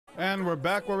And we're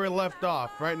back where we left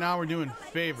off. Right now we're doing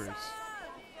favors.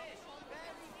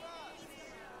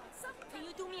 Can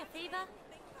you do me a favor?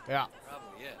 Yeah.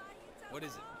 Probably, yeah. What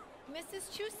is it?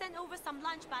 Mrs. Chu sent over some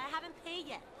lunch, but I haven't paid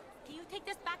yet. Can you take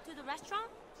this back to the restaurant?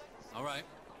 All right.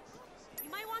 You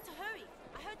might want to hurry.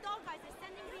 I heard dog guys are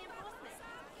sending reinforcements.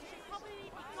 You should probably be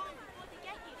gone before they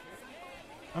get here.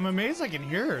 I'm amazed I can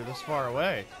hear her this far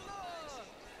away.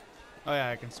 Oh yeah,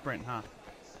 I can sprint, huh?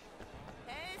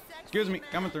 Excuse me,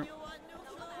 coming through.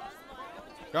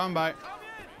 Going by.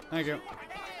 Thank you.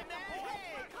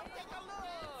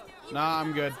 Nah,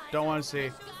 I'm good. Don't want to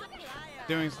see.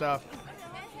 Doing stuff.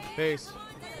 Peace.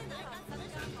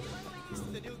 Is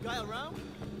the new guy around?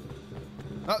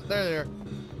 Oh, there.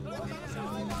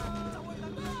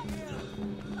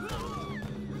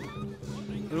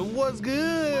 It was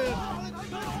good.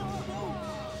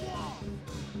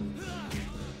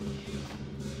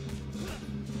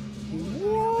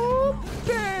 Whoop,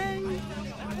 bang.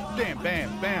 Bam,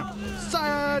 bam, bam.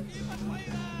 Side.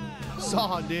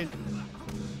 Saw, dude.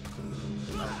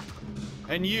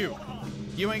 And you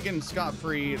ain't getting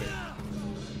scot-free either.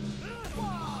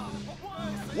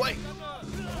 Wait.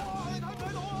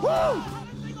 Woo!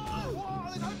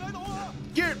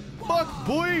 Get fucked,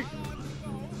 boy!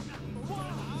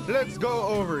 Let's go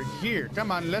over here.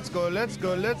 Come on, let's go.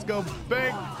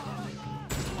 Bang!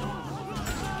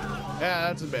 Yeah,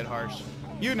 that's a bit harsh.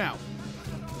 You now.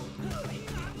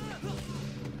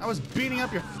 I was beating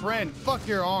up your friend. Fuck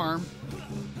your arm.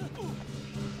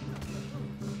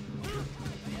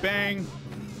 Bang.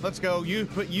 Let's go. You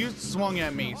swung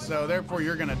at me, so therefore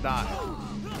you're gonna die.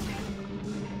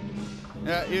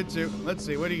 Yeah, you too. Let's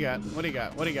see. What do you got? What do you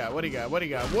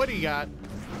got?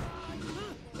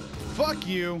 Fuck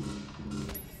you.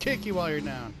 Kick you while you're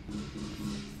down.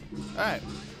 Alright.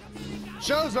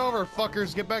 Show's over,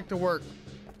 fuckers. Get back to work.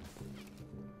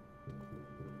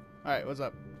 Alright, what's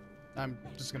up? I'm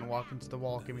just gonna walk into the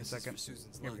wall. Give me a second.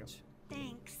 Here we go.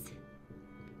 Thanks.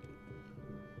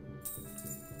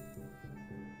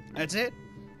 That's it?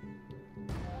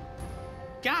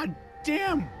 God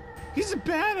damn! He's a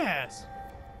badass!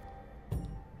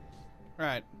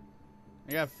 Alright.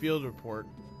 I got a field report.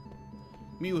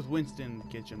 Meet with Winston in the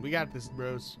kitchen. We got this,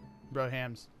 bros. Bro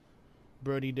hams.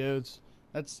 Brody dudes.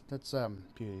 That's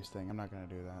Pewdie's thing. I'm not gonna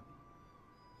do that.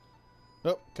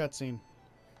 Oh, cutscene.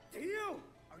 Damn!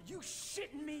 Are you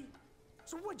shitting me?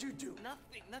 So what'd you do?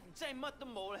 Nothing.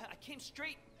 I came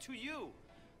straight to you.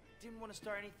 Didn't want to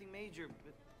start anything major,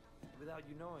 but without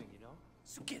you knowing, you know?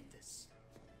 So get this.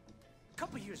 A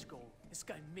couple years ago, this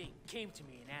guy Ming came to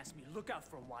me and asked me to look out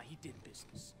for him while he did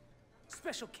business.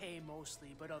 Special K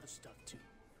mostly, but other stuff too.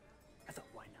 I thought,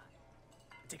 why not?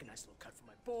 I take a nice little cut for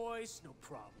my boys, no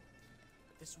problem.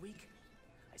 But this week,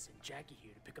 I sent Jackie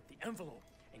here to pick up the envelope,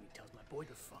 and he tells my boy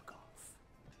to fuck off.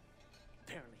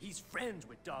 Apparently, he's friends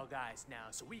with Dog Eyes now,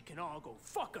 so we can all go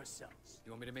fuck ourselves.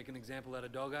 You want me to make an example out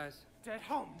of Dog Eyes? That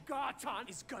Garton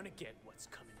is gonna get what's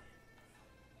coming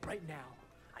in. Right now,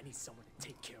 I need someone to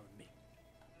take care of me.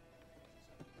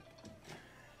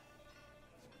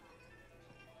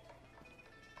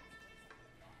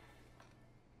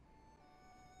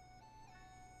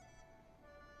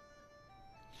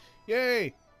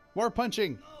 Yay! More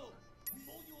punching!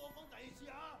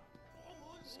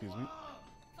 Excuse me.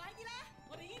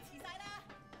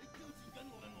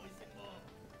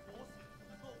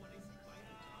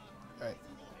 Alright.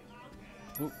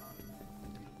 Whoop.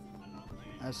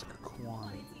 Ask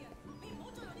Quan.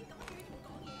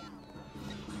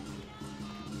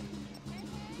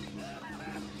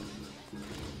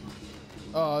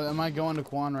 Oh, am I going to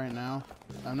Quan right now?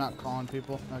 I'm not calling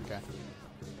people? Okay.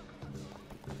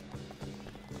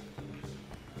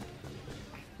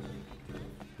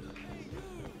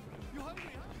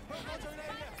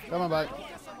 Come on, bud.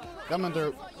 Coming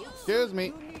through. Excuse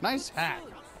me. Nice hat.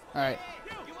 Alright.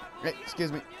 Hey,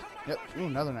 excuse me. Yep. Ooh,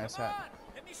 another nice hat.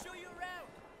 Let me show you around.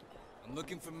 I'm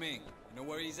looking for Ming. You know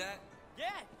where he's at? Yeah,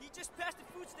 he just passed the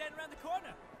food stand around the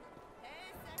corner.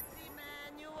 Hey, sexy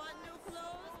man, you want new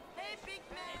clothes? Hey, big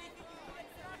man.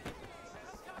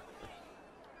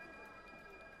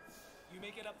 You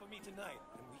make it up for me tonight,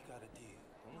 and we got a deal.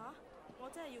 Huh? 我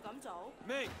真係要咁做?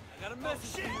 Ming, I got a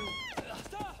message for you.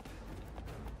 Stop!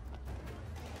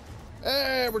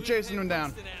 Hey, we're chasing him down.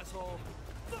 Winston, asshole.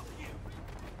 Fuck you.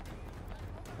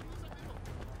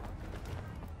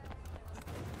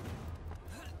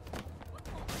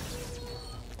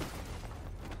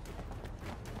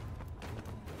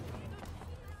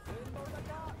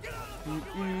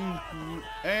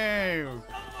 Hey,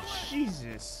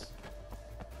 Jesus.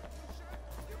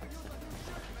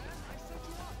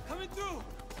 Coming through.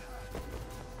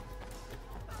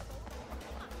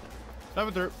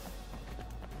 Coming through.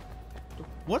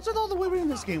 What's with all the women in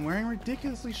this game wearing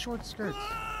ridiculously short skirts?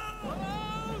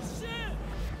 Oh, shit!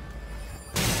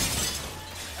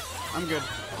 I'm good.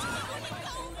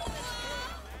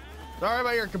 Sorry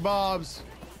about your kebabs.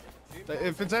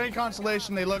 If it's any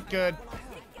consolation, they look good.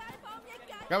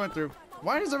 Coming through.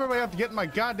 Why does everybody have to get in my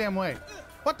goddamn way?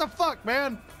 What the fuck,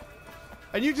 man?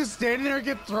 And you just standing there and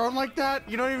get thrown like that?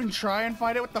 You don't even try and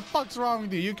fight it? What the fuck's wrong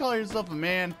with you? You call yourself a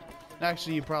man?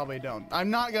 Actually, you probably don't. I'm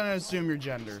not gonna assume your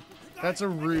gender. That's a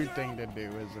rude thing to do,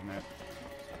 isn't it?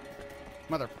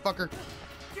 Motherfucker.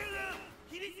 Kill him!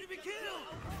 He needs to be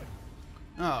killed!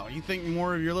 Oh, you think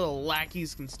more of your little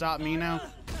lackeys can stop me now?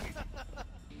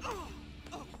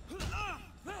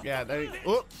 Yeah, there you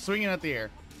go. Swinging at the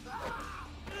air.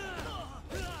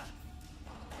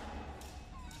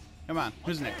 Come on,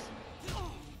 who's next?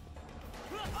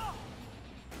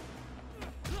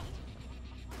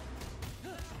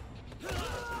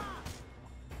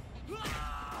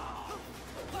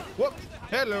 Whoop!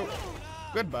 Hello!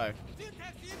 Goodbye.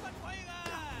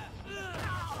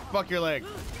 Fuck your leg.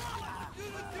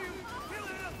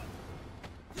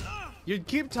 You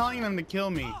keep telling them to kill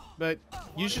me, but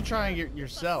you should try and get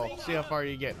yourself. See how far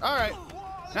you get. Alright.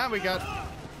 Now we got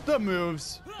the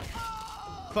moves.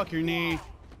 Fuck your knee.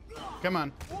 Come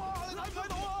on.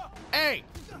 Hey!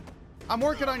 I'm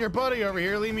working on your buddy over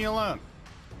here. Leave me alone.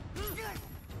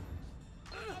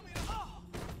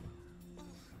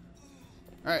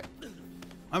 Alright.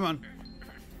 I'm on.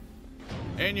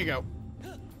 In you go.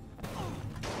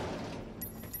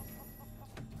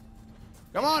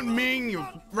 Come on, Ming, you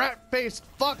rat-faced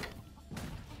fuck!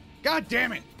 God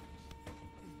damn it!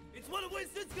 It's one of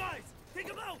Winston's guys! Take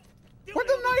him out! Where'd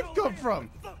the knife come from?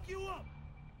 Fuck you up!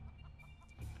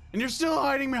 And you're still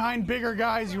hiding behind bigger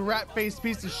guys, you rat-faced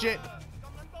piece of shit!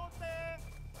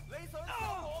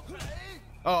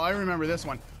 Oh, I remember this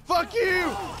one. Fuck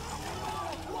you!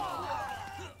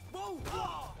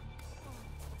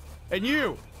 And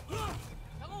you!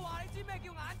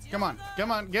 Come on,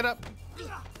 get up.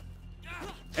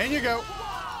 And you go.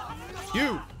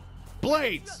 You!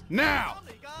 Blades! Now!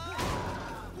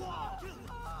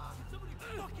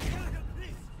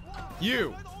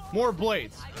 You! More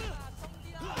blades.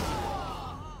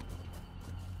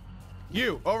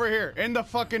 You! Over here! In the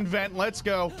fucking vent, let's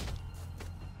go.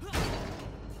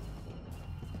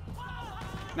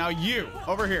 Now you!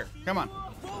 Over here. Come on.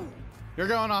 You're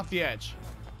going off the edge.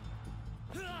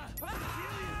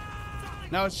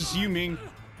 Now it's just you, Ming.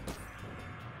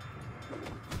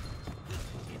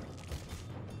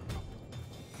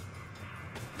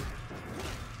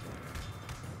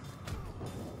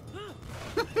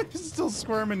 He's still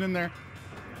squirming in there.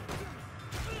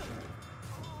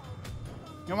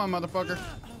 Come on, motherfucker.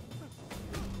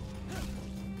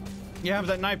 You have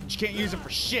that knife, but you can't use it for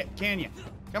shit, can you?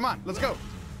 Come on, let's go.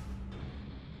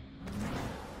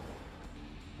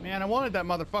 Man, I wanted that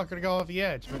motherfucker to go off the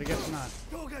edge, but I guess not.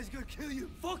 Dog guy's gonna kill you!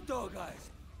 Fuck dog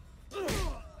guys!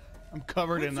 I'm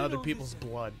covered in What's other all people's this?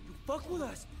 blood. You fuck with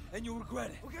us, and you'll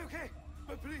regret it. Okay.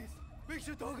 But please, make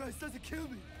sure dog guys doesn't kill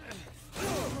me.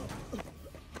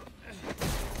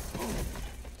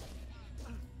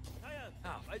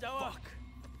 Fuck.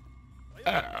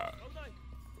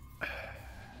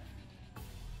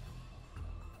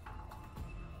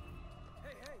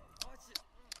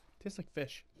 Tastes like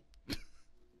fish.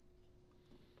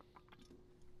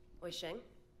 Wei Sheng,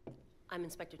 I'm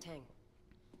Inspector Tang.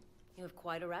 You have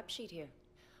quite a rap sheet here.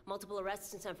 Multiple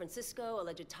arrests in San Francisco,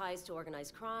 alleged ties to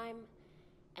organized crime,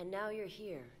 and now you're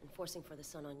here, enforcing for the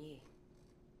Sun On Yi.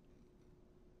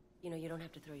 You know, you don't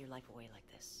have to throw your life away like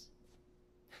this.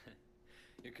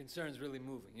 Your concern's really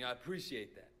moving. Yeah, I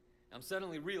appreciate that. I'm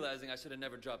suddenly realizing I should have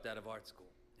never dropped out of art school.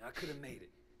 I could have made it.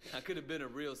 I could have been a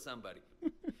real somebody.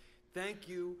 Thank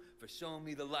you for showing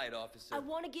me the light, officer. I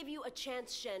want to give you a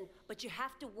chance, Shen, but you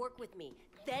have to work with me.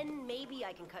 Then maybe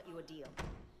I can cut you a deal.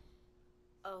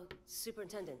 Oh,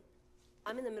 Superintendent,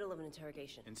 I'm in the middle of an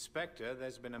interrogation. Inspector,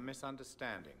 there's been a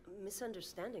misunderstanding.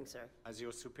 Misunderstanding, sir. As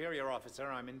your superior officer,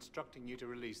 I'm instructing you to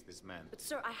release this man. But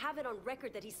sir, I have it on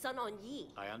record that he's Sun On Yi.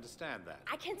 I understand that.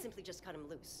 I can't simply just cut him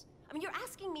loose. I mean, you're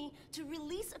asking me to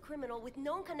release a criminal with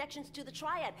known connections to the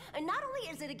Triad, and not only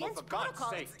is it against Well, for God's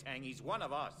protocol, sake, Tang, he's one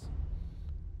of us.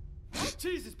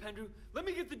 Jesus, Pendrew, let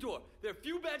me get the door. There are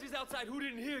few badges outside who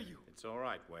didn't hear you. It's all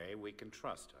right, Wei. We can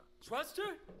trust her. Trust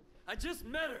her? I just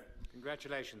met her.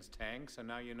 Congratulations, Tang, so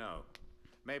now you know.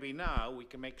 Maybe now we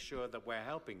can make sure that we're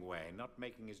helping Wei, not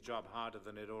making his job harder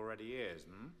than it already is,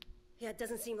 hmm? Yeah, it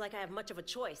doesn't seem like I have much of a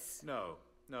choice. No,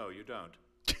 you don't.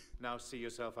 Now see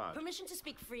yourself out. Permission to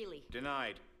speak freely.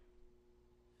 Denied.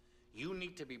 You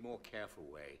need to be more careful,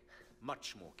 Wei.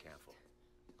 Much more careful.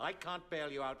 I can't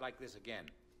bail you out like this again.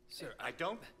 Sir, I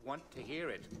don't want to hear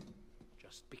it.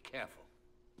 Just be careful.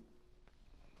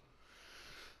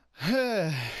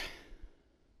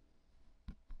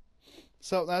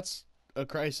 So that's a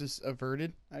crisis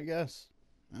averted, I guess.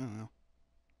 I don't know.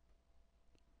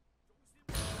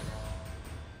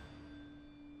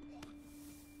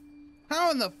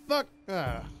 How in the fuck?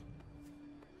 American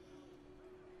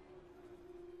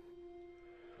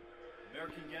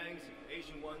gangs and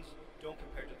Asian ones don't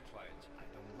compare to the clients. I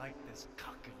don't like this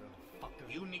cocky little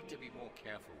fucker. You need to be more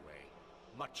careful, Ray.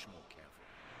 Much more careful.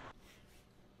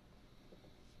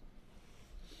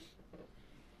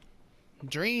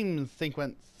 Dream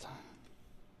sequence.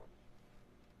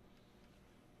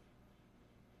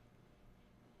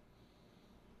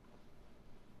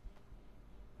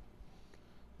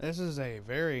 This is a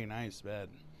very nice bed.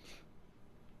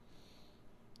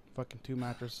 Fucking 2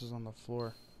 mattresses on the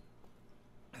floor.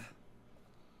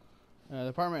 The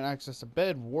apartment access a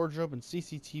bed, wardrobe, and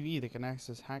CCTV that can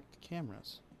access hacked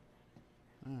cameras.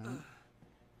 Alright.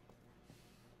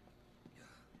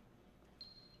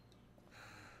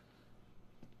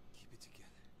 Keep it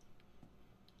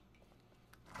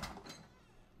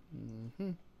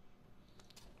together.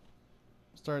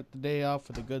 Start the day off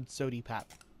with a good sody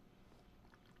pop.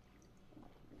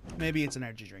 Maybe it's an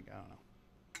energy drink, I don't know.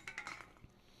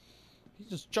 He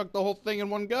just chucked the whole thing in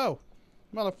one go.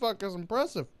 Motherfucker's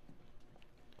impressive.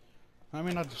 I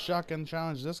mean, not to shotgun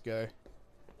challenge this guy.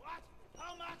 What?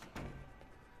 How much?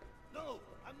 No,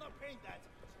 I'm not paying that.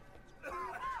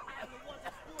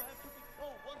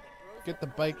 Get the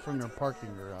bike from your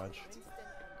parking garage.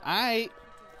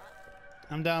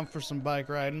 I'm down for some bike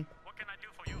riding. What can I do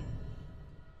for you?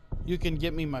 You can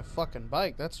get me my fucking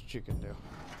bike. That's what you can do.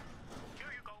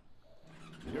 Here you go.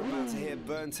 You're about to hear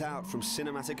Burnt Out from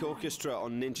Cinematic Orchestra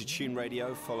on Ninja Tune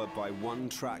Radio, followed by One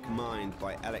Track Mind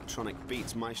by electronic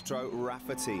beats maestro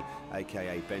Rafferty,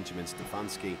 aka Benjamin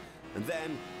Stefanski. And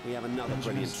then we have another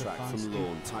brilliant track from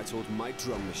Lorne titled My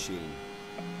Drum Machine.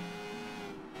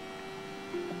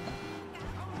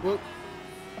 Whoop.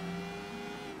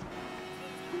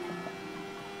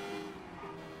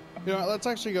 You know what, let's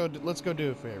actually go. Let's go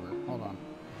do a favor. Hold on.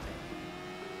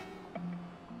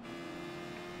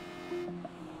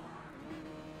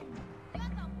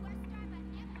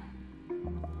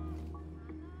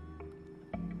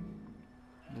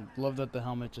 Love that the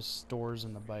helmet just stores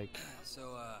in the bike.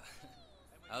 So,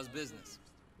 how's business?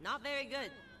 Not very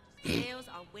good. Sales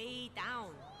are way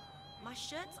down. My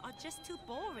shirts are just too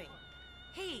boring.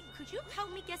 Hey, could you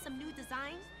help me get some new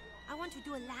designs? I want to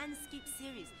do a landscape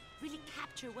series. Really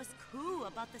capture what's cool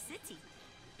about the city.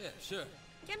 Yeah, sure.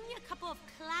 Get me a couple of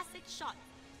classic shots.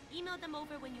 Email them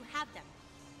over when you have them.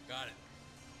 Got it.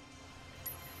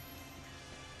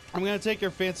 I'm gonna take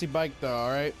your fancy bike though,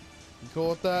 alright? You cool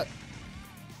with that?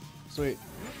 Sweet.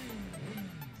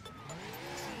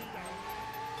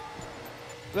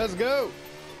 Let's go!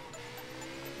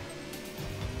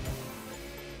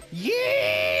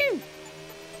 Yeah!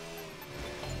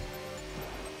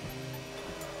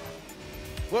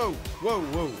 Whoa, whoa,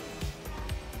 whoa.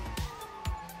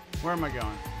 Where am I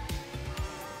going?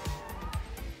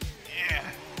 Yeah.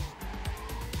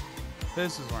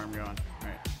 This is where I'm going.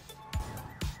 Alright.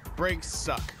 Brakes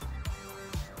suck.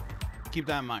 Keep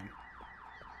that in mind.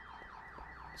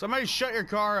 Somebody shut your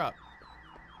car up.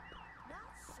 Not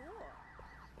sure.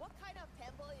 What kind of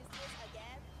temple is this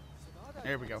again?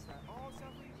 There we go.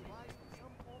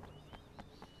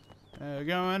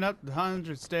 Going up the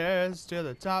 100 stairs to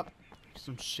the top.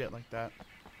 Some shit like that.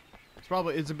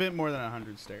 It's a bit more than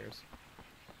 100 stairs.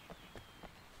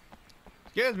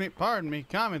 Excuse me, pardon me,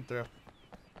 coming through.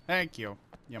 Thank you,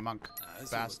 you monk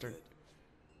bastard.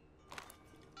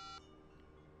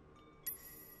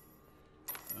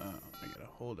 Oh, I gotta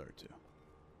hold R2.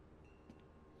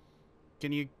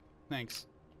 Can you? Thanks.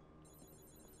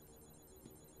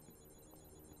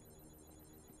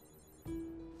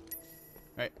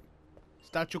 Right.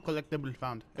 Statue collectible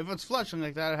found. If it's flashing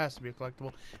like that, it has to be a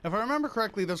collectible. If I remember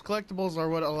correctly, those collectibles are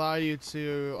what allow you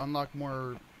to unlock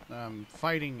more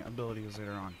fighting abilities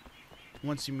later on.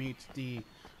 Once you meet the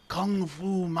Kung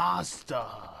Fu Master.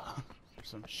 Or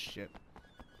some shit.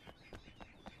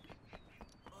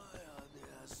 Why are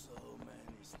there so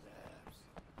many steps?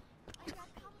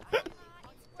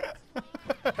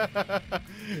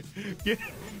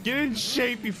 Get in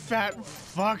shape, you fat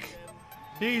fuck.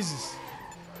 Jesus.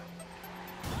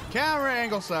 Camera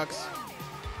angle sucks.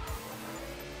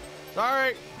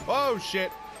 Sorry. Oh shit.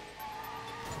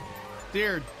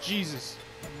 Dear Jesus.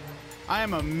 I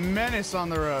am a menace on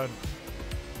the road.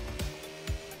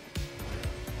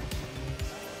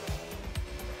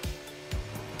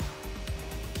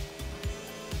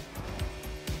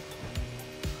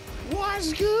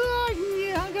 That's good.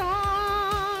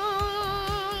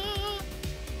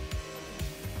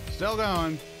 Still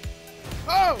going.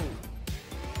 Oh!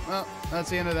 Well,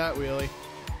 that's the end of that wheelie.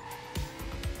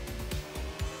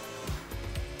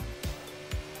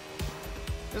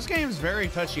 This game's very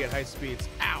touchy at high speeds.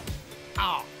 Ow!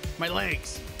 Ow! My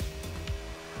legs!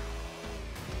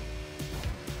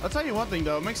 I'll tell you one thing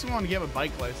though, it makes me want to get a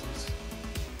bike license.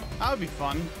 That would be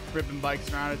fun, ripping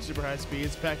bikes around at super high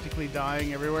speeds, practically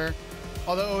dying everywhere.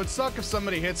 Although it would suck if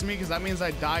somebody hits me, because that means I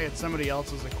die at somebody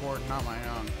else's accord, not my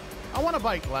own. I want to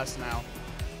bike less now.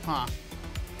 Huh.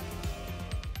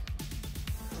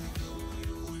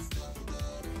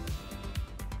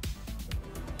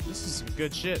 This is some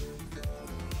good shit.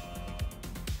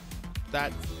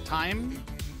 That time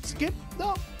skip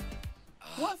though?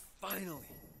 What? Finally.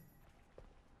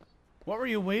 What were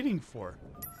you waiting for?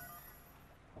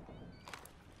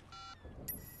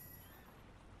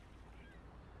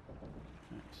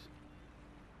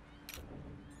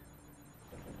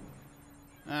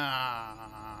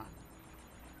 Ah.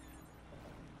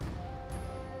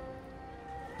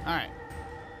 All right.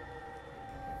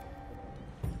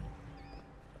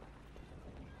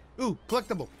 Ooh,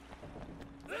 collectible.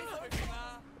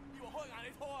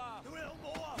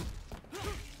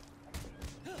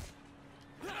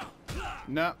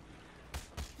 No.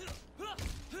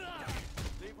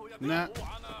 No.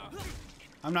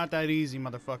 I'm not that easy,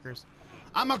 motherfuckers.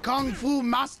 I'm a kung fu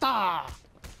master.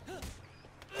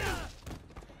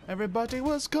 Everybody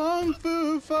was kung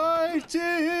fu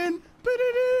fighting.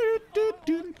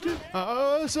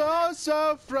 Oh,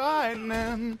 so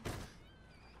frightening.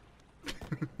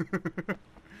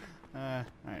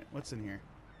 Alright, what's in here?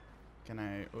 Can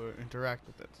I interact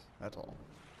with it? That's all.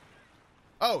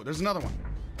 Oh, there's another one.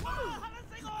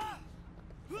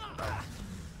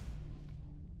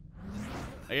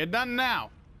 Are you done now?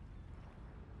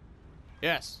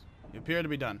 Yes, you appear to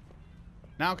be done.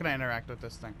 Now can I interact with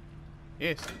this thing?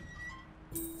 Yes.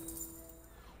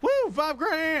 Woo! 5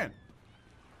 grand!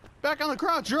 Back on the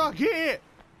crotch rocket!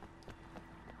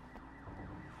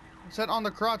 I said on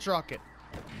the crotch rocket.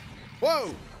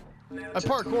 Whoa! I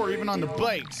parkour even on the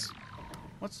bikes.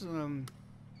 What's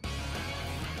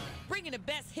Bringing the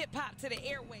best hip hop to the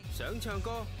airwaves. 想唱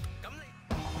歌，咁你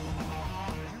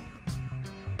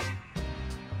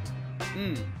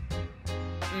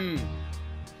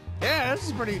Yeah, this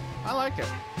is pretty. I like it.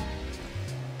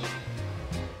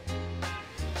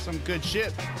 Some good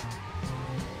shit.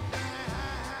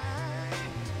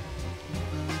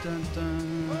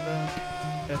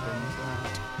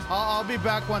 I'll be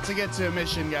back once I get to a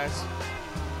mission, guys.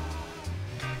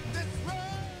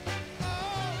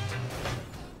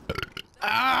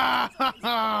 Ah!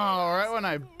 Right when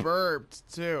I burped,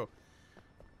 too.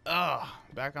 Ugh.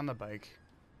 Back on the bike.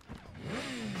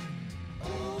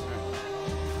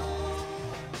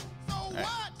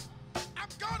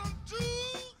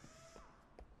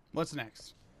 What's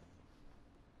next?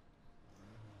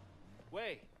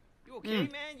 Wait, you okay,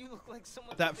 man? You look like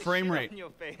someone That took a frame shit rate. on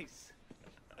your face.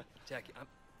 Jackie,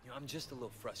 I'm just a little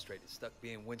frustrated, stuck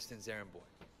being Winston's errand boy.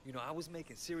 You know, I was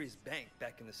making serious bank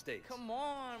back in the States. Come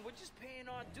on, we're just paying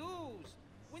our dues.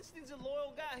 Winston's a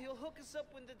loyal guy. He'll hook us up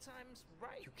when the time's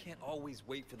right. You can't always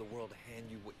wait for the world to hand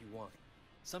you what you want.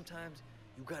 Sometimes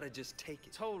you gotta just take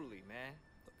it. Totally, man.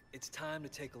 Look, it's time to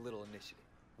take a little initiative.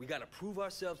 We gotta prove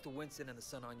ourselves to Winston and the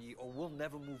Sun On Yee, or we'll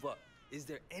never move up. Is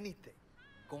there anything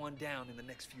going down in the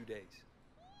next few days?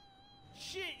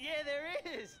 Shit, yeah,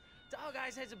 there is. Dog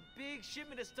Eyes has a big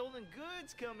shipment of stolen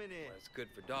goods coming in. Well, it's good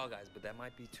for Dog Eyes, but that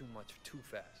might be too much too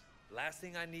fast. Last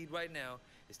thing I need right now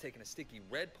is taking a sticky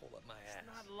red pole up my ass.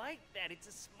 It's not like that. It's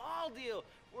a small deal.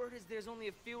 Word is there's only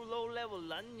a few low-level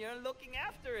Londoners looking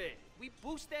after it. We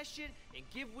boost that shit and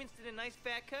give Winston a nice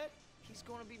fat cut, he's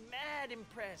gonna be mad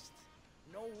impressed.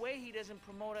 No way he doesn't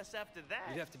promote us after that.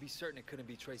 You'd have to be certain it couldn't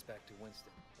be traced back to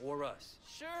Winston. Or us.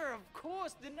 Sure, of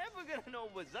course. They're never gonna know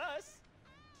it was us.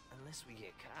 Unless we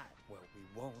get caught. Well,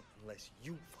 we won't unless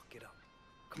you fuck it up.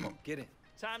 Come on, get in.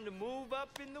 Time to move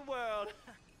up in the world.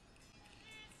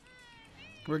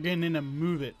 We're getting in to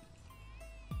move it.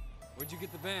 Where'd you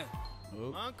get the van?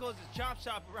 Oh. My uncle's a chop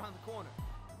shop around the corner.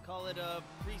 Call it a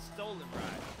pre-stolen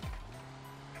ride.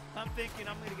 I'm thinking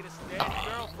I'm gonna get a steady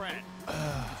girlfriend.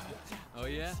 Oh,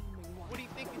 yeah? What do you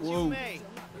think of Whoa. May?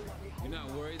 You're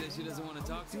not worried that she doesn't want to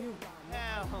talk to you?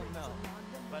 Hell no.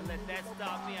 But let that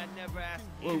stop me. I never asked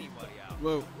anybody out.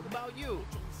 Whoa. What about you?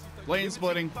 Lane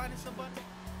splitting. Finding somebody?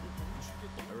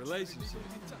 A relationship.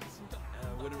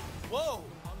 Whoa!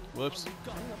 Whoops.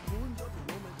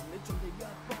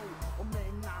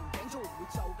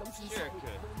 Sure it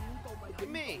could. Look at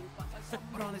me.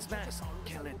 Put on his mask.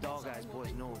 Can't let Dog Eyes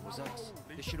boys know it was us.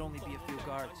 There should only be a few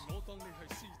guards.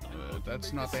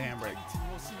 That's not the handbrake.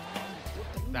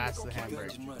 That's the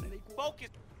handbrake. Focus.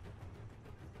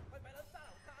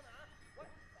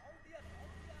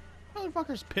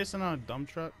 Motherfucker's pissing on a dump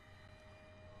truck.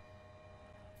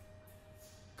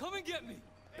 Come and get me.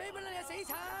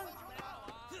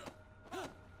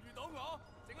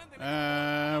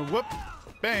 Whoop.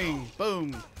 Bang.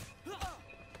 Boom.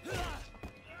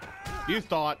 You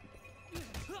thought.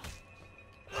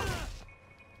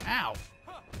 Ow.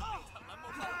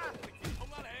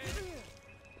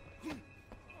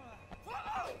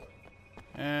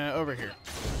 Over here.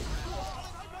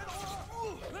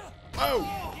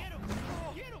 Oh!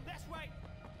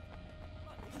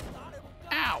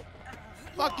 Ow!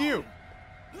 Fuck you!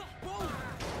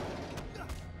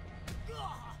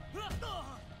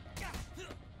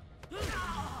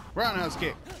 Roundhouse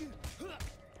kick.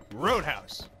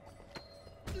 Roadhouse.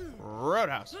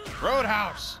 Roadhouse.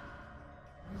 Roadhouse!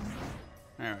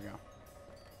 There we go.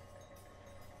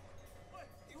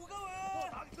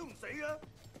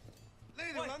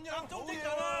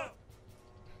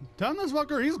 Tell this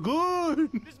fucker he's good.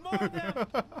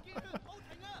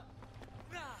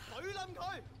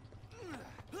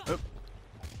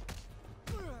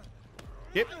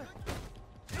 Yep.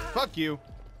 Fuck you.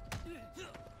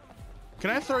 Can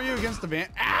I throw you against the van?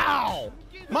 Ow!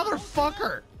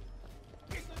 Motherfucker!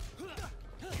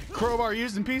 Crowbar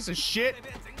using piece of shit.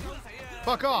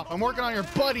 Fuck off. I'm working on your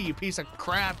buddy, you piece of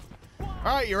crap.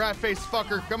 Alright, you rat-faced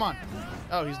fucker. Come on.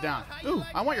 Oh, he's down. Ooh,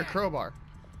 I want your crowbar.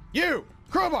 You!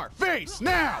 Crowbar! Face!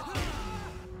 Now!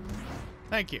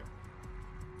 Thank you.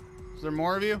 Is there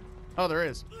more of you? Oh, there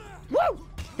is. Woo!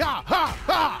 Ha! Ha!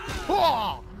 Ha!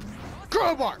 Whoa!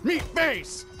 Crowbar! Meet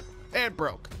face! It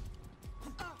broke.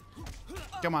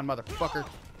 Come on, motherfucker.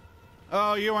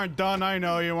 Oh, you aren't done. I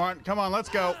know you aren't. Come on, let's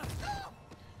go.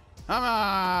 Come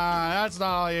on. That's not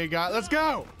all you got. Let's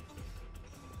go.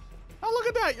 Oh, look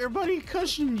at that. Your buddy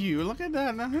cushioned you. Look at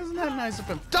that. Now, isn't that nice of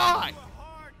him? Die!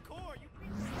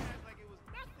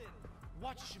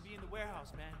 Watch should be in the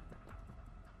warehouse, man.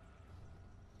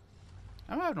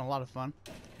 I'm having a lot of fun.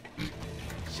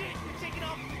 Shit, you're taking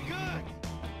off good.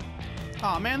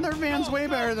 Aw, man, their van's way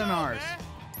better than ours. Man.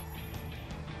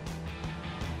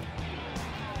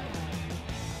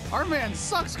 Our van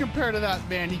sucks compared to that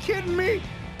van. You kidding me?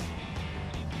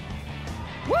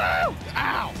 Woo!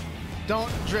 Ow!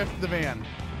 Don't drift the van.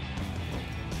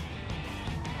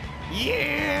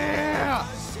 Yeah!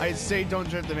 I say don't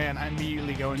drift the van. I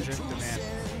immediately go and drift the van.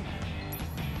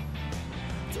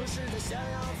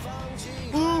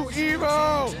 Ooh,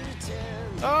 Evo!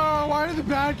 Oh, why do the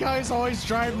bad guys always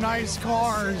drive nice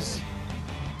cars?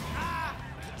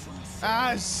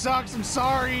 Ah, it sucks. I'm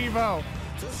sorry, Evo.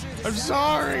 I'm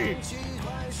sorry.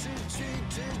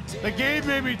 The game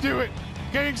made me do it.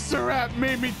 Gangster rap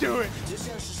made me do it.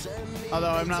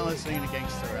 Although I'm not listening to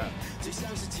gangster rap.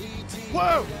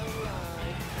 Whoa!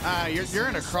 You're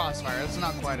in a crossfire. That's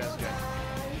not quite as good.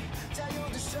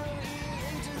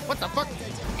 What the fuck?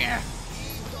 Yeah.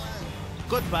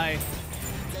 Goodbye.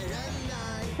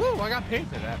 Woo! I got paid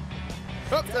for that.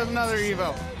 Oh, there's another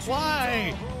Evo.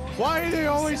 Why? Why are they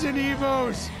always in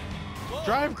Evos?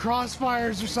 Drive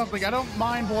crossfires or something. I don't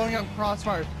mind blowing up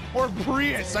crossfires. Or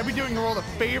Prius. I'd be doing the world a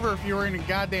favor if you were in a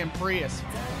goddamn Prius.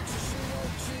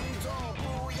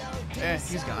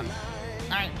 He's gone.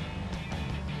 Alright.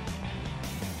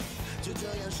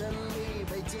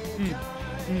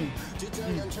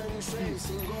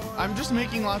 I'm just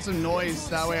making lots of noise.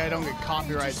 That way I don't get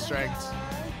copyright strikes.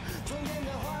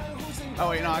 Oh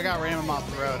wait, no, I gotta ram him off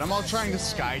the road. I'm all trying to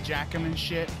skyjack him and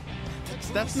shit.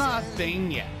 That's not a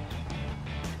thing yet.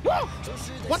 Woo!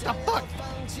 What the fuck?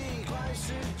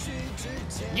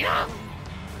 Yeah!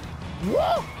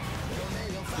 Woo!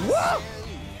 Woo!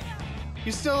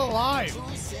 He's still alive.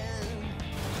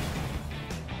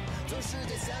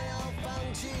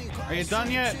 Are you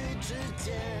done yet?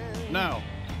 No.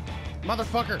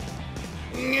 Motherfucker.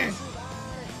 Yeah.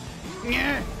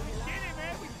 Yeah.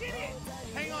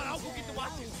 Hang on, I'll go get the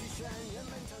watches.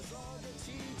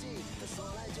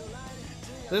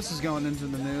 This is going into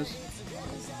the news.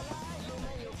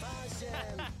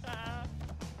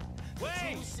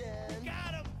 Wait!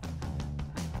 Got him!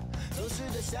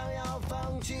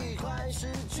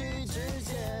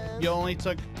 You only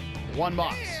took one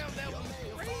box. Damn, that was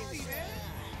crazy, man!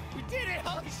 We did it!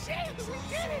 Holy shit! We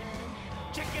did it!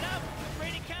 Check it out!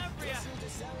 Rated count for ya!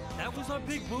 That was our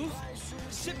big boost?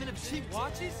 A shipment of cheap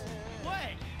watches?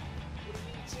 What? What do you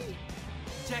mean cheap?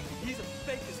 Jackie, he's a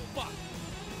fake as fuck.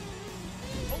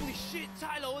 Holy shit,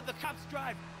 Tylo, the cops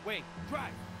drive. Wait,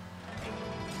 drive.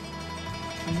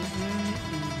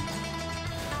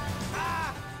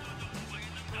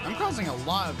 I'm causing a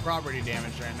lot of property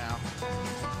damage right now.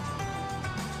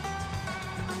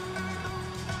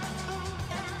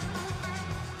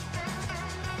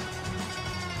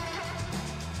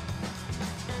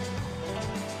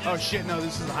 Oh shit, no,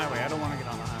 this is the highway. I don't want to get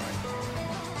on the highway.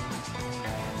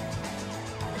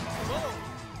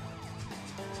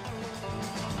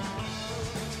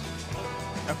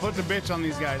 I put the bitch on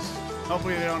these guys.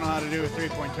 Hopefully they don't know how to do a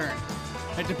three-point turn.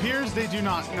 It appears they do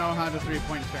not know how to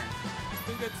three-point turn. I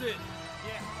think that's it.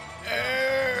 Yeah.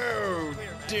 Oh,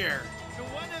 dear. No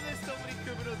wonder there's so many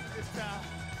criminals in this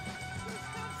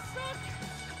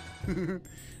town.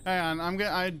 Hang on,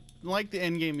 I like the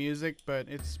in-game music, but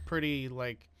it's pretty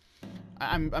like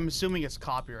I'm assuming it's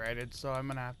copyrighted, so I'm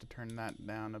gonna have to turn that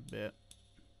down a bit.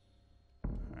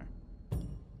 Right.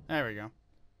 There we go.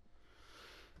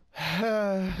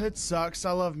 It sucks.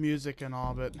 I love music and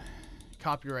all, but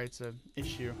copyright's an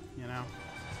issue, you know.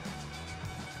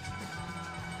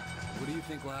 What do you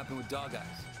think will happen with Dog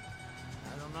Eyes?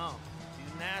 I don't know.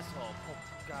 He's an asshole. Oh,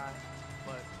 God.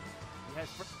 But he has...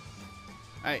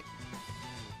 Hey.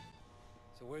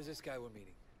 So where's this guy we're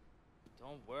meeting?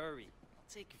 Don't worry.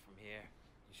 I'll take you from here.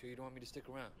 You sure you don't want me to stick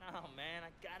around? No, man. I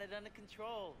got it under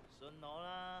control.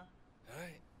 Sonora. All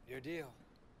right. Your deal.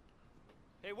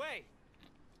 Hey, wait.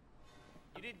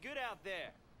 You did good out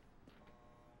there.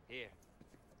 Here.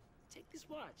 Take this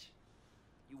watch.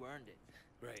 You earned it.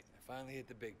 Great. I finally hit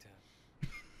the big time.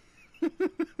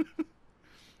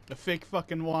 A fake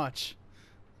fucking watch.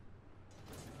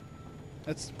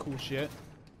 That's cool shit.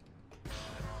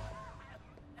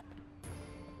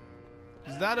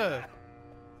 Is that a...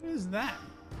 What is that?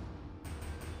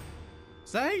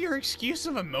 Is that your excuse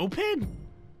of a moped?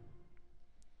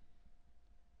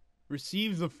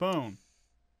 Receive the phone.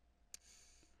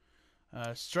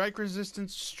 Strike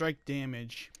resistance, strike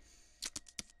damage.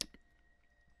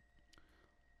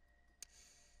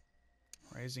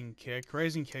 Rising kick.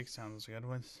 Rising kick sounds good.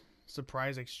 With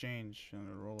surprise exchange and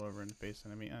a roll over and face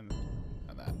enemy and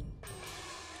that.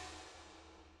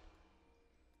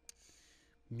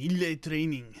 Melee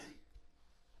training.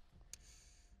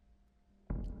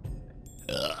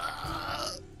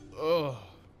 Oh.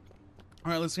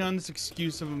 Alright, let's go on this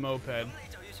excuse of a moped.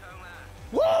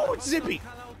 Whoa, it's zippy!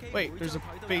 Wait, there's a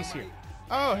face here.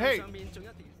 Oh, hey!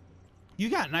 You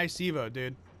got nice Evo,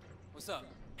 dude. What's up?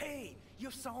 Hey,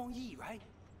 you're Song Yi, right?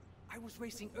 I was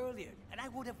racing earlier, and I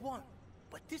would have won.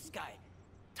 But this guy,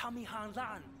 Tommy Han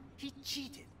Lan, he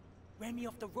cheated. Ran me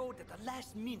off the road at the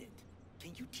last minute.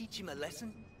 Can you teach him a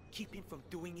lesson? Keep him from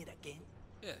doing it again?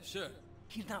 Yeah, sure.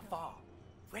 He's not far.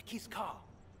 Wreck his car.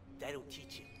 That'll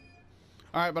teach him.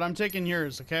 Alright, but I'm taking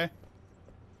yours, okay?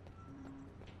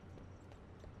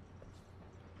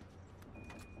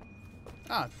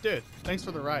 Ah, dude. Thanks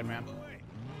for the ride, man.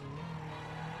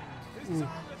 Ooh.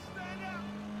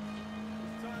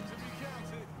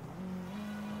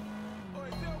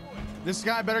 This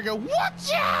guy better go,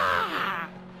 whatcha!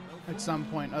 At some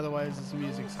point, otherwise this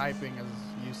music's hyping is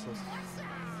useless.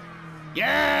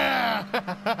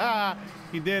 Yeah!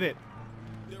 He did it.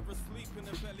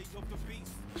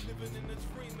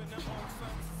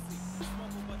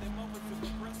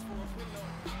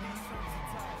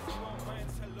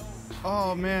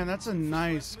 Oh man, that's a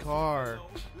nice car.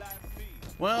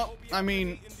 Well, I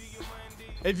mean,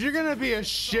 if you're gonna be a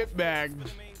shitbag,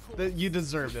 that you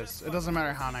deserve this. It doesn't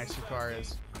matter how nice your car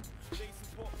is.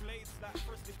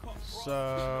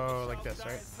 So, like this,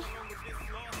 right?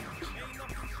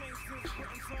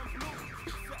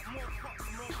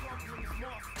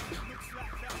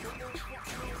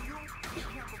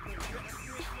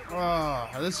 Oh,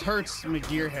 this hurts my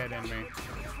gearhead in me.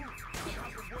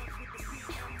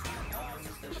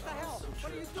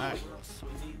 Alright.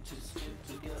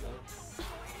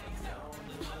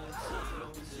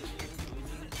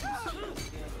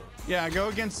 Yeah, go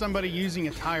against somebody using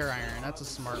a tire iron. That's a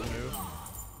smart move.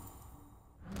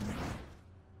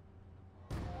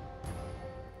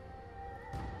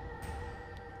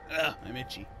 Ugh, I'm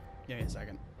itchy. Give me a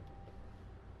second.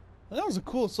 Well, that was a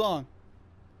cool song.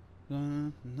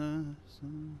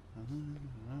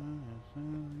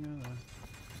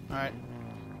 Alright.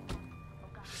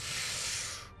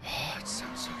 Oh, it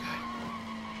sounds so good.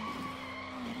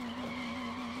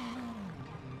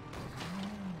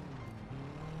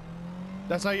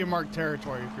 That's how you mark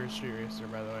territory if you're a street racer,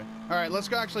 by the way. Alright, let's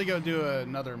go actually go do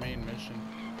another main mission.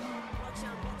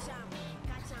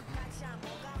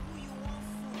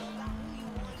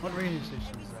 What radio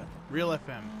station is that? Real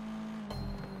FM.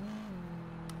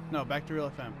 No, back to Real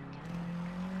FM.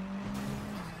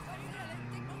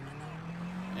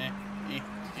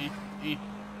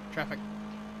 Traffic.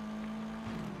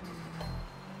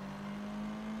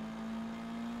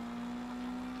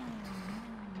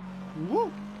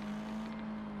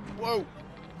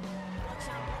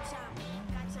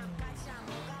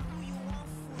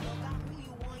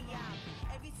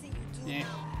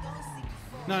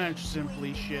 Not interested in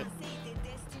police shit.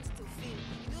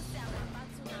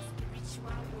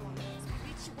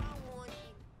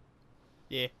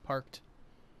 Yeah, parked.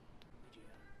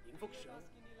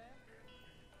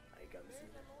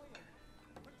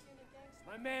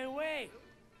 My man Wei!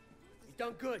 You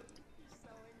done good.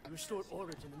 I restored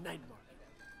order to the night market.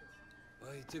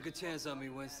 Well, you took a chance on me,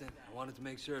 Winston. I wanted to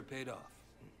make sure it paid off.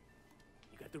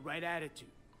 You got the right attitude.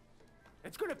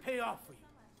 It's gonna pay off for you.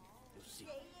 You'll see.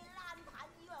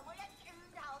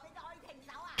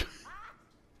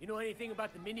 You know anything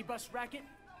about the minibus racket?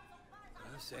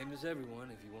 Well, same as everyone.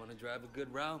 If you want to drive a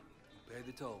good route, you pay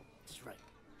the toll. That's right.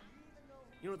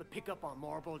 You know the pickup on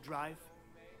Marlboro Drive?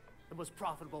 The most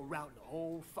profitable route in the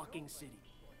whole fucking city.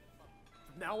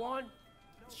 From now on,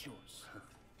 it's yours.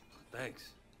 Thanks.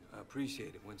 I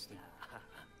appreciate it, Winston.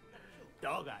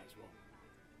 Dog Eyes won't.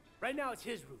 Right now it's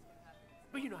his route.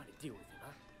 But you know how to deal with it,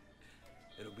 huh?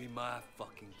 It'll be my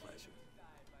fucking pleasure.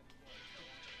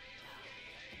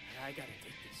 I gotta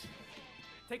take this.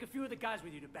 Take a few of the guys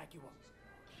with you to back you up.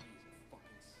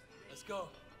 Let's go.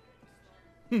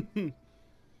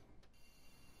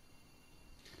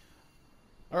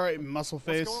 All right, muscle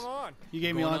face. What's going on? You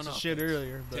gave me lots of shit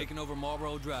earlier. But... Taking over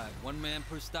Marlboro Drive. One man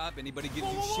per stop. Anybody give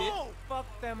you shit? Fuck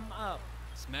them up.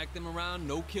 Smack them around,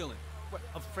 no killing. What,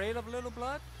 afraid of little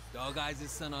blood? Dog Eyes'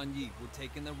 son on Yeet. We're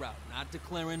taking the route, not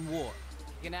declaring war.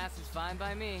 Ganass is fine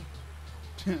by me.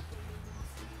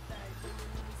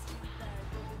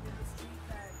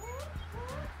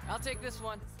 I'll take this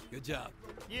one. Good job.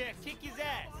 Yeah, kick his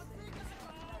ass.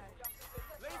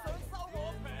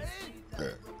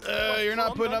 You're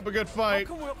not putting up a good fight.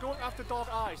 How come we're going after Dog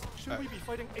Eyes? Should we be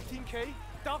fighting 18K?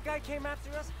 Dog Guy came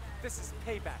after us? This is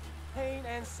payback. Plain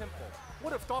and simple.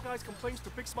 What if Dog Eyes complains to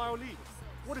Big Smile Lee?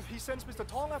 What if he sends Mr.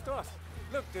 Tong after us?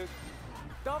 Look, dude.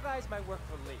 Dog Eyes might work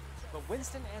for Lee, but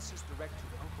Winston answers direct to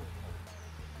Uncle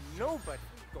Paul. Nobody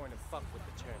going to fuck with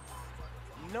the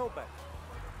Journey. Nobody.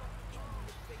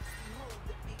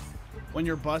 When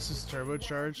your bus is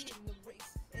turbocharged.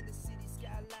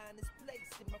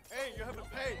 Hey, you haven't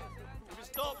paid. If you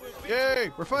stop, we'll beat Yay,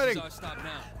 you. we're fighting. Stop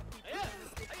now.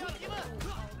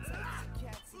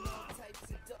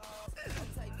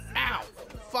 Ow,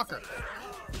 fucker.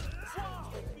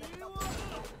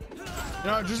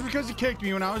 You know, just because you kicked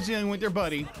me when I was dealing with your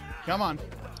buddy. Come on,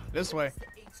 this way.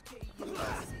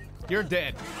 You're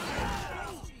dead.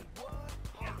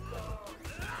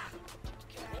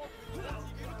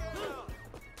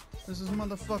 This is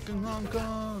motherfucking Hong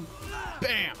Kong.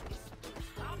 Bam!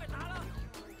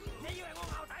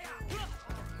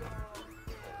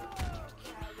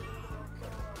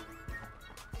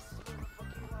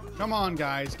 Come on,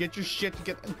 guys. Get your shit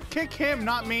together. Kick him,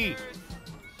 not me.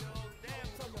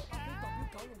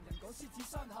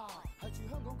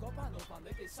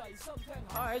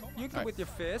 Alright, you good with your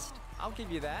fist. I'll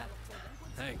give you that.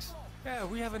 Thanks. Yeah,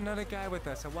 we have another guy with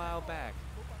us a while back.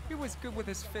 He was good with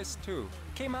his fist too.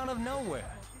 Came out of nowhere.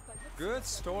 Good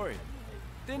story.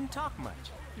 Didn't talk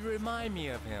much. You remind me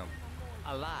of him.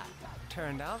 A lot.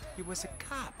 Turned out he was a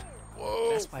cop.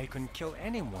 Whoa. That's why he couldn't kill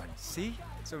anyone, see?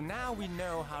 So now we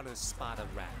know how to spot a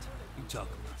rat. You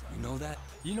talking? You know that?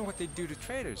 You know what they do to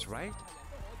traitors, right?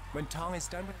 When Tong is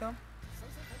done with them,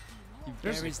 he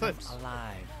There's buries the them clips.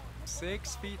 alive.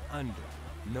 6 feet under.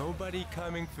 Nobody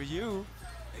coming for you.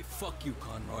 Hey, fuck you,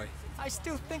 Conroy. I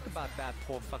still think about that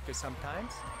poor fucker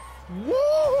sometimes. Woo!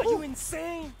 Are you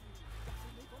insane?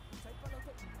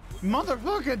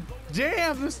 Motherfucker,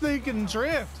 damn, this thing can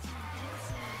drift.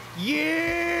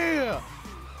 Yeah!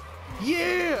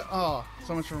 Yeah! Oh,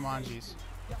 so much for Manjis.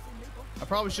 I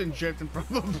probably shouldn't drift in front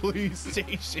of the police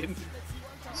station.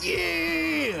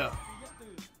 Yeah!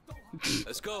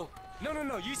 Let's go.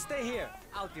 No, you stay here.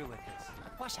 I'll deal with this.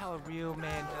 Watch how a real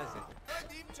man does it.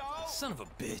 Son of a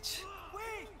bitch.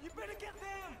 Wait, you better get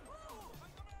them.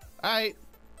 Alright.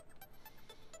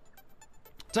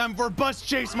 Time for a bus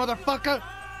chase, motherfucker!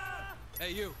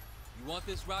 Hey, you. You want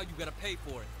this route, you gotta pay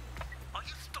for it. Are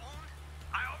you stoned?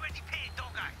 I already paid,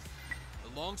 Dog Eyes.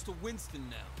 Belongs to Winston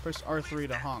now. Press R3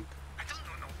 to honk. I don't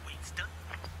know no Winston.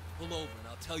 Pull over and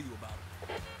I'll tell you about it.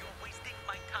 You're wasting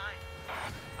my time.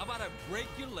 How about I break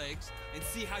your legs and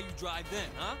see how you drive then,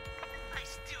 huh? I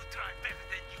still drive better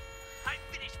than you. I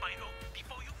finished my rope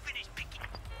before you finish picking.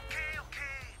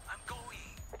 Okay, I'm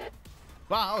going.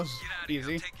 Wow, that was Get out of here.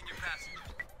 easy. I'm taking your passengers.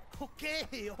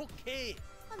 Okay.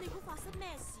 啊，你估發生咩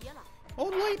事啊嗱？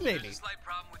 Old white There's lady. a slight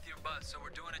problem with your bus, so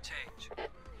we're doing a change.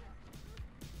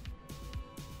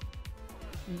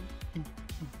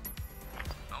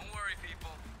 Don't worry,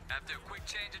 people. After a quick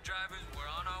change of drivers, we're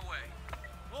on our way.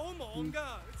 我好忙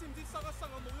㗎，你知唔知塞一塞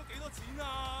我冇咗幾多錢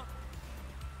啊？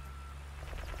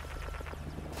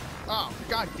 Oh,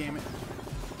 god damn it.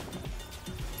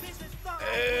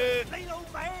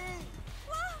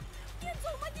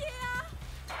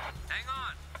 Hang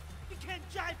on. You can't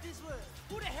drive this way.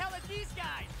 Who the hell are these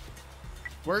guys?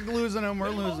 We're losing them.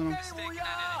 We're losing them. Let me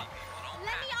off!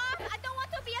 I don't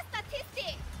want to be a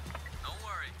statistic! Don't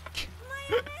worry.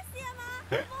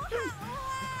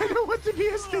 I don't want to be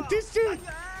a statistic.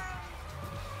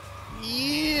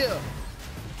 Yeah.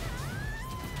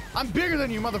 I'm bigger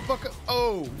than you, motherfucker.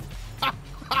 Oh.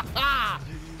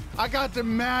 I got the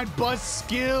mad bus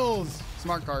skills.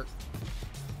 Smart cart.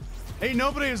 Ain't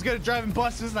nobody who's good at driving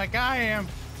buses like I am.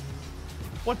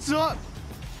 What's up?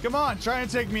 Come on, try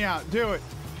and take me out. Do it.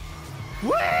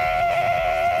 Woo!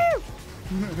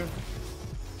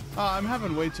 I'm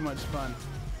having way too much fun.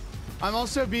 I'm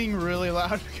also being really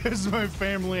loud because my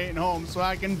family ain't home, so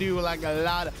I can do like a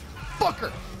lot of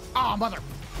fucker. Oh, mother.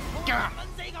 Gah.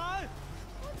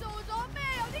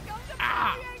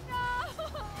 Ah.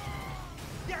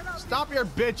 Stop your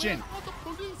bitching.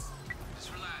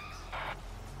 Just relax.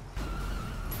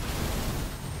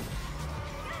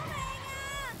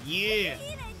 Yeah.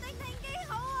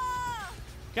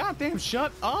 Goddamn,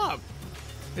 shut up.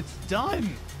 It's done.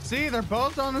 See, they're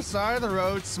both on the side of the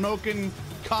road smoking,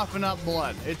 coughing up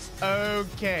blood. It's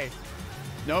okay.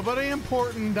 Nobody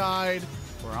important died.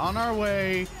 We're on our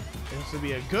way. This will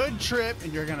be a good trip,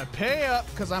 and you're gonna pay up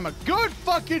because I'm a good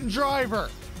fucking driver.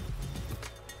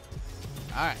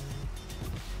 All right.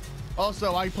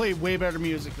 Also, I play way better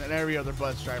music than every other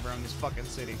bus driver in this fucking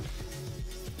city.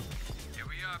 Here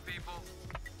we are, people.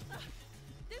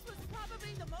 This was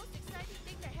probably the most exciting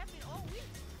thing that happened all week.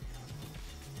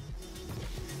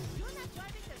 You're not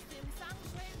driving the Simsang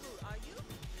train route, are you?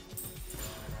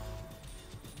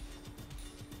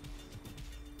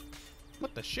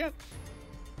 What the shit?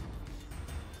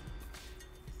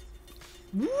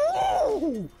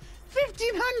 Whoa!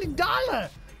 $1,500!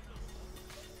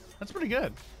 That's pretty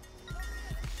good.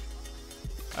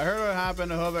 I heard what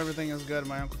happened. I hope everything is good.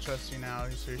 My uncle trusts you now,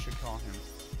 so you should call him.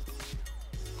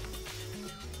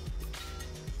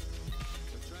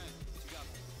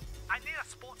 I need a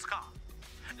sports car.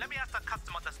 Let me ask the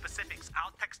customer the specifics.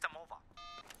 I'll text them over.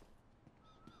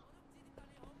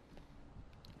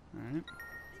 Alright.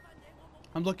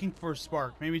 I'm looking for a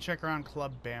Spark. Maybe check around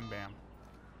Club Bam Bam.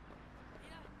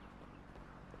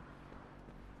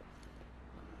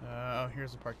 Oh,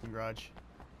 here's the parking garage.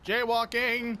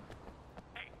 Jaywalking!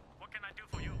 Hey, what can I do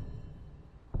for you?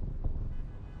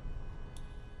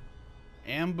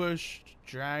 Ambushed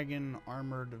dragon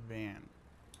armored van.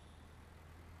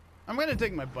 I'm gonna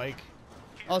take my bike.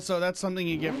 Also, that's something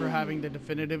you get for having the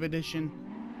definitive edition.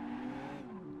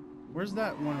 Where's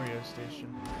that one Rio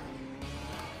station?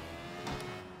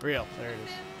 Real, there it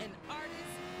is. An artist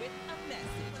with a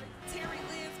message. Terry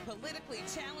Lynn's politically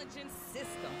challenging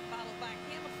system, followed by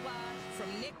Camouflage from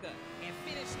Nika, and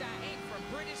finished our ink from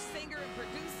British singer and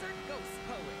producer Ghost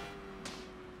Poet.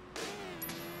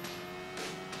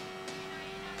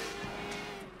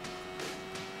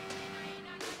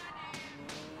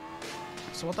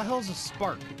 So what the hell is a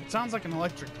Spark? It sounds like an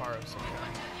electric car of some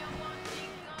kind.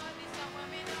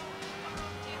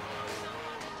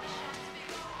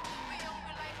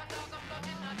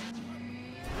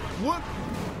 Whoop!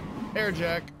 Air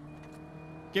jack.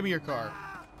 Give me your car.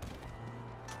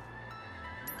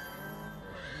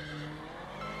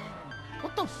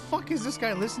 What the fuck is this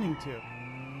guy listening to?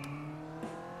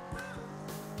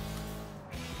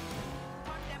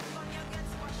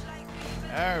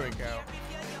 There we go.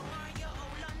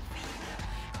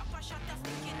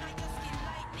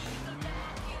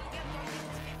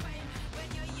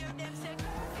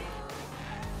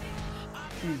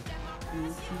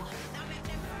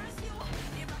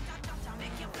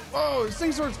 Oh, this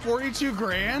thing's worth 42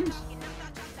 grand?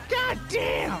 God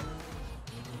damn!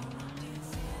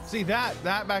 See that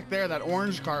back there, that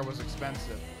orange car was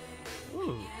expensive.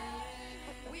 Ooh.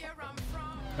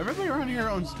 Everybody around here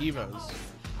owns Evos.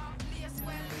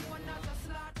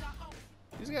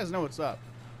 These guys know what's up.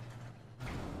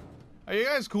 Are you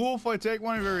guys cool if I take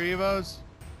one of your Evos?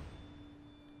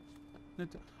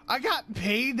 I got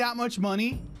paid that much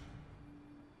money?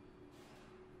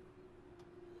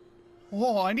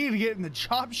 Whoa, I need to get in the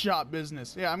chop shop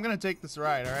business. Yeah, I'm gonna take this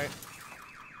ride, alright?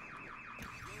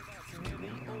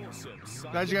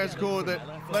 Glad you guys are cool with it.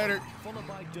 Later. Followed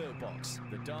by Dirtbox,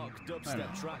 the dark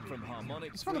dubstep track from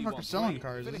Harmonix. This motherfucker's selling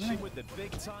cars, isn't he? Finishing with the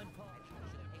big time.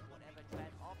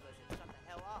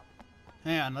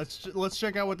 Hang on, let's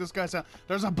check out what this guy's at.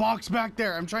 There's a box back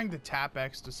there. I'm trying to tap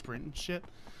X to sprint and shit.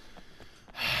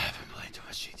 I've been playing too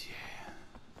much GTA.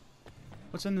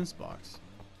 What's in this box?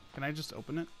 Can I just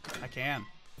open it? I can.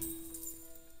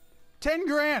 10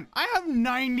 grand. I have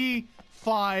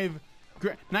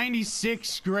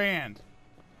 96 grand.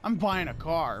 I'm buying a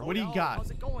car. What do you got? How's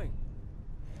it going?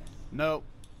 No.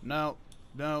 No.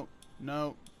 No.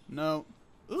 No. No.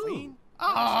 Ooh. Clean?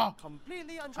 Ah!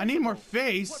 Completely I need more untransferable.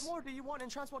 face. What more do you want in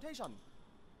transportation?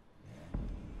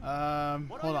 What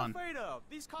What hold are you on. afraid of?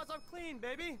 These cars are clean,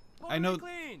 baby. I know-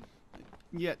 Totally clean.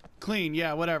 Yeah, clean.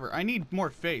 Yeah, whatever. I need more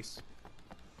face.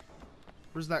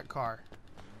 Where's that car?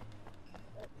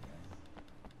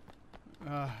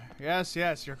 Yes,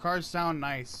 yes. Your cars sound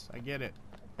nice. I get it.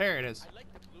 There it is. I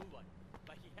like the blue one,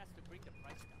 but he has to bring the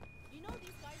price down. You know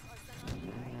these guys are semi,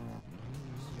 right?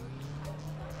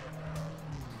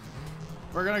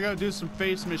 We're gonna go do some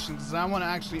face missions because I want to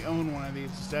actually own one of these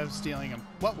instead of stealing them.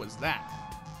 What was that?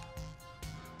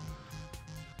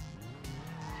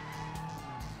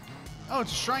 Oh,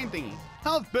 it's a shrine thingy.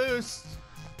 Health boost.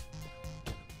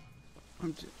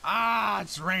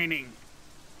 It's raining.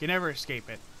 You never escape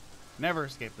it. Never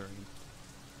escape the rain.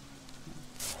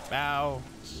 Bow,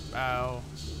 bow,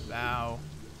 bow.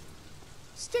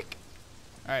 Stick.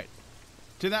 All right.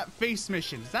 To that face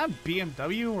mission. Is that a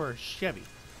BMW or a Chevy?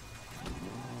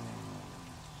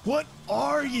 What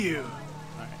are you? All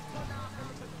right.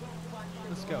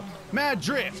 Let's go. Mad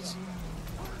drift.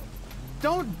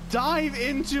 Don't dive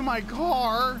into my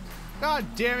car. God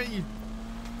damn it, you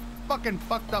fucking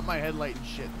fucked up my headlight and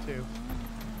shit too.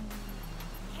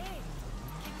 Hey,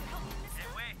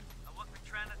 wait. I work with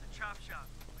Tran at the chop shop.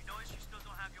 We noticed you still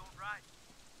don't have your own ride.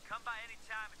 Come by any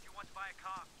time if you want to buy a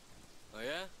car. Oh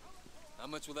yeah? How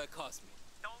much will that cost me?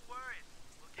 Don't worry.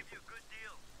 We'll give you a good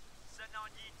deal. Send on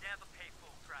ye never pay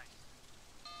full price.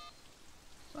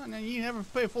 Son, you never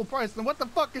pay full price. Then what the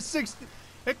fuck is 60?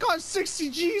 It costs 60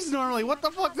 G's normally. What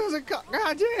the fuck does it cost?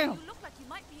 God damn. You look like you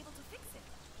might be able to fix it.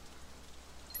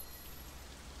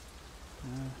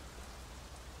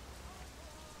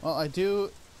 Well, I do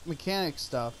mechanic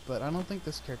stuff, but I don't think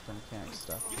this character mechanic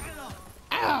stuff.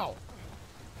 Ow!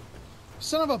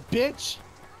 Son of a bitch!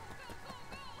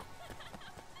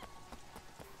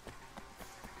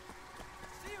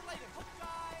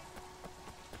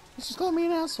 He's just calling me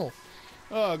an asshole.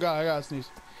 Oh god, I gotta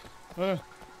sneeze.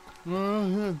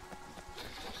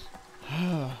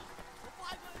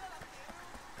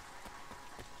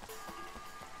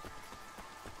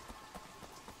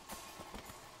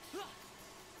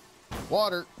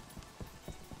 Water.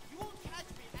 You won't catch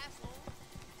me, asshole.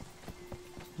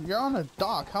 You're on a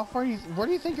dock. How far where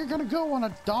do you think you're gonna go on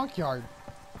a dockyard?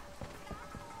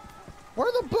 Where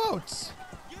are the boats?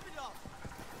 Give it up.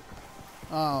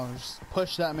 Oh, just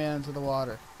push that man into the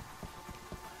water.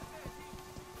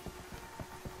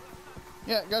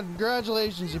 Yeah,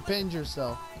 congratulations, you pinned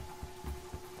yourself.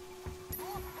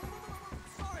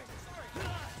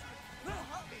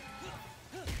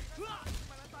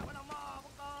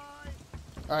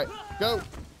 Alright, go!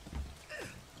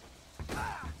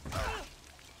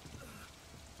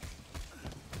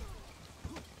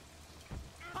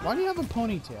 Why do you have a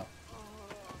ponytail?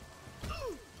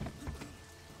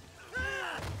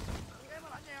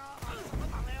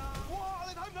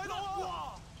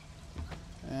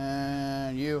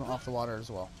 And you off the water as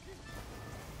well.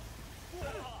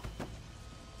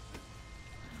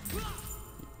 Yeah.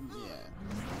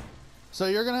 So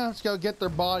you're gonna have to go get their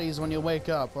bodies when you wake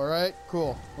up, alright?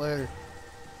 Cool. Later.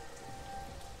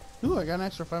 Ooh, I got an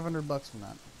extra 500 bucks from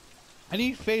that. I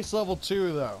need face level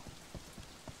 2 though.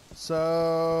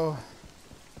 So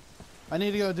I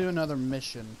need to go do another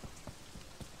mission.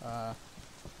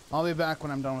 I'll be back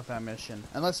when I'm done with that mission.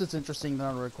 Unless it's interesting, then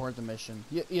I'll record the mission.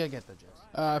 You get the gist.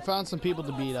 I found some people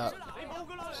to beat up.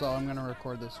 So I'm gonna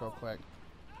record this real quick.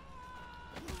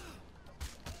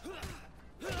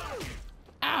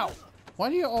 Ow! Why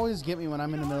do you always get me when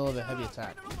I'm in the middle of a heavy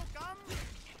attack?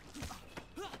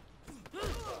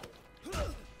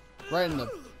 Right in the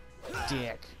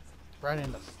dick. Right in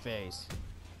the face.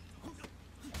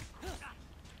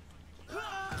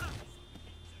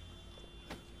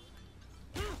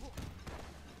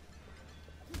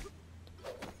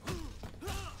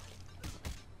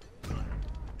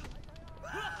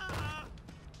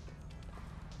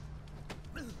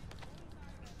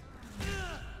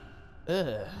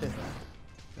 Ugh.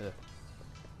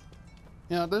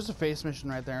 You know, there's a face mission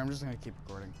right there. I'm just gonna keep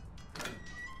recording.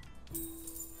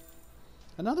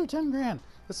 Another 10 grand.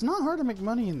 It's not hard to make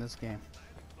money in this game.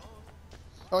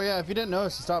 Oh yeah, if you didn't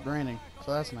notice, it stopped raining,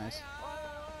 so that's nice.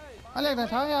 I like that.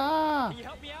 Can you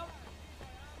help me out?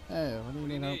 Hey, what do you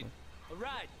need help with? A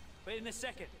ride, but in a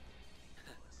second.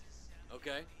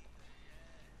 Okay.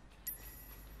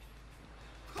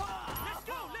 Let's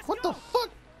go, let's What the fuck?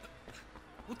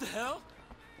 What the hell?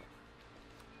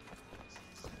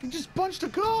 He just punched a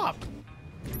cop!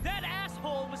 That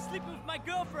asshole was sleeping with my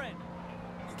girlfriend.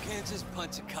 You can't just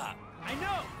punch a cop. I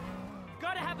know.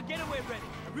 Gotta have a getaway ready.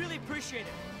 I really appreciate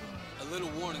it. A little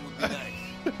warning would be nice.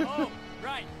 Oh,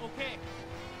 right, okay.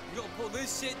 You gonna pull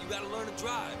this shit, you gotta learn to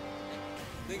drive.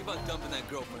 Think about dumping that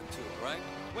girlfriend too, alright?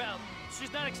 Well,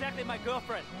 she's not exactly my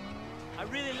girlfriend. I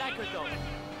really like her though.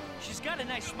 She's got a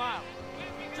nice smile.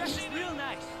 Dresses real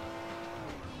nice.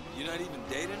 You're not even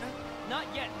dating her? Not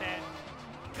yet, man.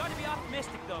 Gotta be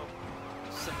optimistic though.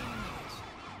 Son of a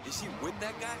bitch. Is she with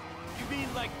that guy? You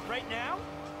mean like right now?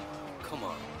 Come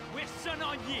on. We're son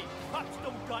on ye. Pops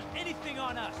don't got anything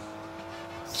on us.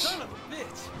 Son of a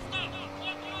bitch.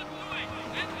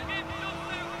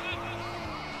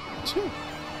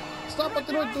 Stop what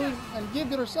you're doing and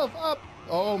give yourself up.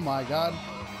 Oh my god.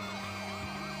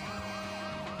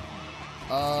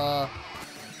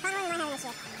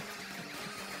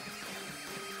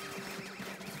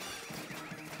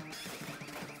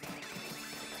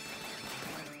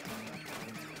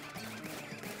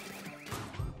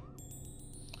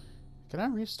 Can I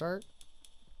restart?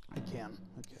 I can.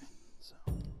 Okay. So.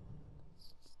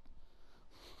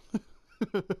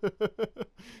 Let's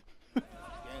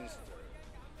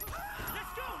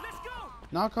go!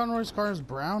 Now Conroy's car is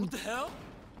brown? What the hell?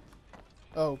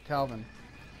 Oh, Calvin.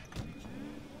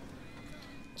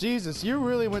 Jesus, you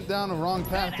really went down the wrong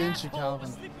path, didn't you, Calvin?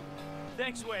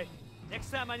 Thanks, Wade.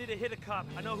 Next time I need to hit a cop,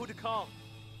 I know who to call.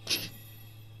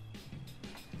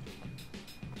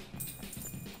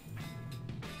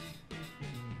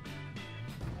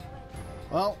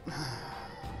 Well,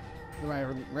 my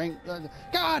rank.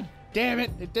 God damn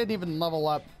it! It didn't even level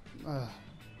up.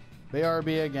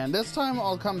 BRB again. This time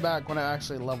I'll come back when I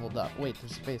actually leveled up. Wait,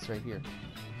 there's space right here.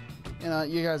 You know,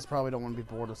 you guys probably don't want to be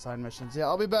bored of side missions. Yeah,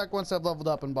 I'll be back once I've leveled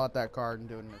up and bought that card and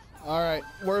doing missions. Alright,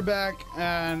 we're back,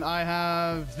 and I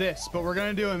have this, but we're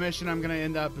going to do a mission. I'm going to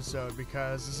end the episode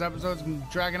because this episode's been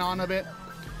dragging on a bit.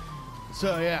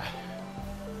 So, yeah.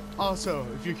 Also,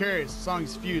 if you're curious, the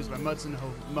song's Fused by Mudson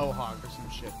Mohawk or some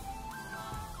shit.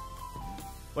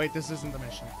 Wait, this isn't the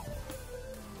mission.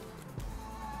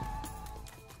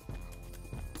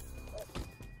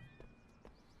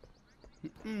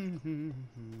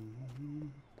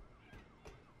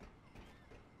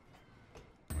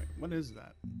 Wait, what is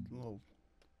that? A little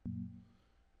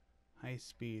high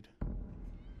speed.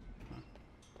 Huh.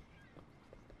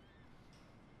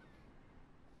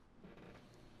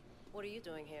 What are you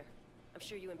doing here? I'm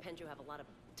sure you and Pendrew have a lot of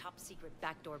top secret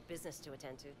backdoor business to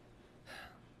attend to.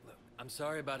 Look, I'm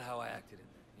sorry about how I acted in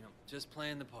there. You know, just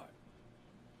playing the part.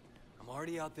 I'm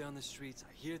already out there on the streets.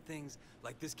 I hear things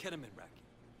like this ketamine racket.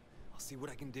 I'll see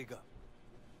what I can dig up.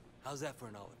 How's that for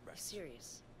an olive breakfast? You're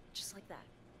serious? Just like that?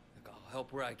 Look, I'll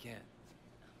help where I can.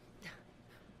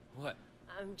 What?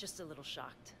 I'm just a little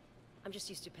shocked. I'm just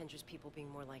used to Pendrew's people being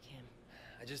more like him.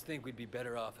 I just think we'd be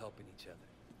better off helping each other.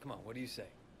 Come on, what do you say?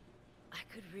 I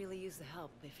could really use the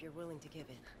help if you're willing to give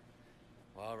it.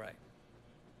 Well, all right.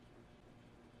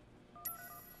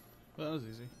 Well, that was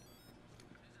easy.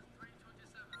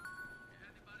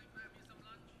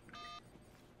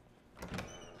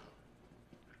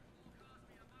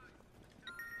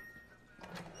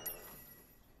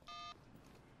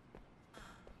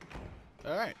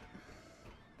 Alright.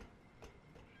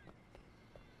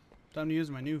 Time to use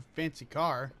my new fancy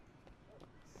car.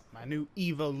 My new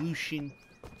Evolution.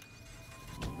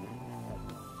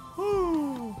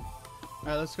 Woo!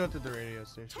 Alright, let's go to the radio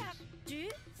stations.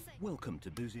 Welcome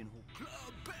to Boozy and Hall.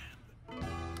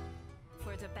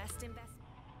 For the best investment.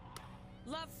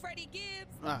 Love Freddie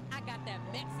Gibbs? Ah. I got that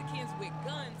Mexicans with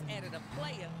guns added a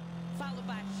player, followed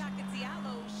by Chaka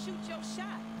Diallo, Shoot Your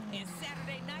Shot, and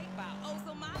Saturday Night by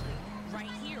Ozomali,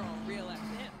 right here on Real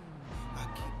FM. I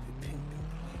keep it pimpin'.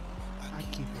 I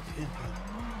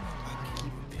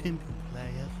keep it pimpin',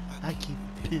 player. I keep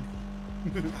it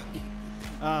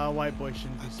pimpin'. White boy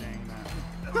shouldn't be saying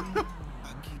that.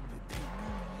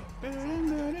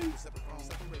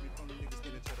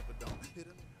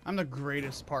 I'm the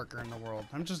greatest parker in the world.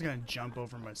 I'm just gonna jump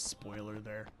over my spoiler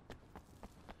there.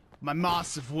 My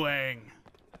massive wing.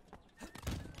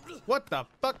 What the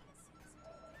fuck?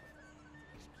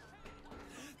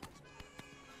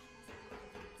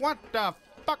 What the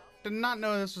fuck? Did not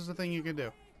know this was a thing you could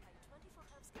do.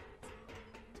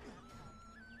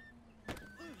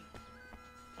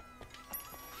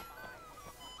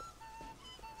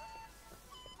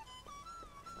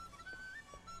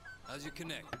 How's your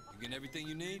connect? You getting everything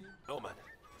you need? No, man.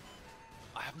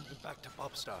 I haven't been back to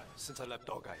Bobstar since I left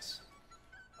Dog Eyes.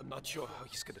 I'm not sure how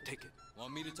he's gonna take it.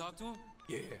 Want me to talk to him?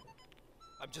 Yeah.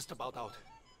 I'm just about out.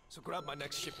 So grab my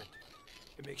next shipment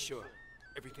and make sure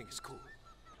everything is cool.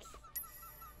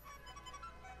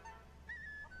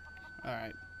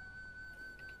 Alright.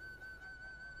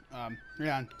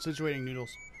 Yeah, situating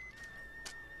noodles.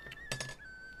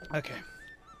 Okay.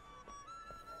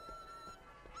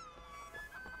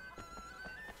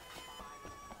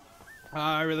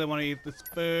 I really want to eat this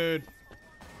food.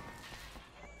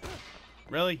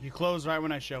 Really? You close right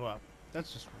when I show up.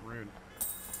 That's just rude.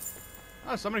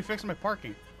 Oh, somebody fixed my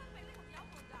parking.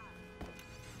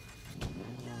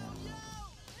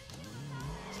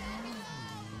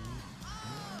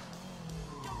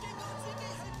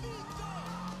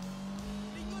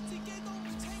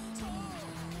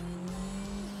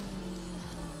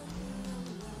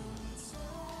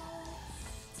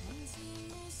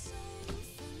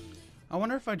 I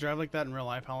wonder if I drive like that in real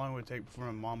life, how long it would take before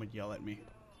my mom would yell at me.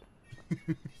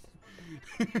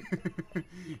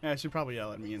 Yeah, she'd probably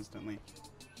yell at me instantly.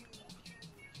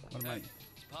 What am I?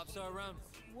 Popstar around?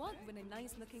 What would a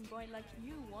nice-looking boy like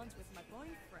you want with my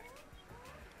boyfriend?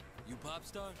 You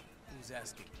Popstar? Who's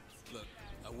asking? Look,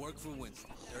 I work for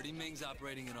Winston. 30 Ming's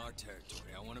operating in our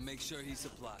territory. I want to make sure he's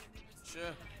supplied.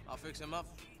 Sure, I'll fix him up.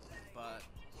 But...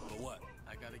 For what?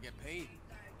 I gotta get paid.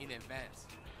 In advance.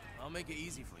 I'll make it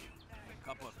easy for you. A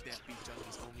couple of deadbeat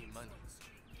junkies owe me money.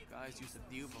 Guys used to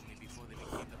deal for me before they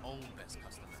became their own best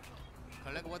customer.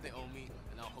 Collect what they owe me,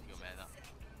 and I'll hook your man up.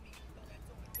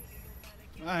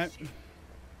 Alright.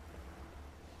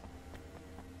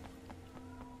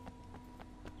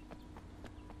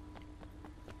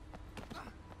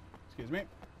 Excuse me.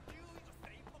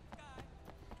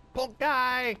 Punk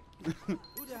guy!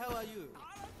 Who the hell are you?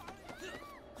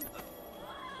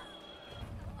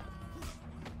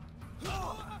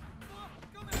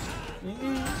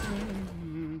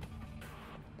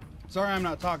 Sorry I'm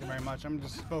not talking very much. I'm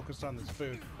just focused on this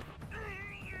food.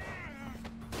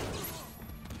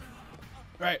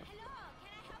 Right.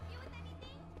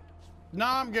 No,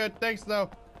 I'm good. Thanks, though.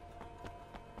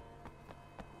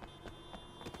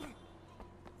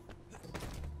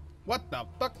 What the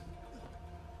fuck?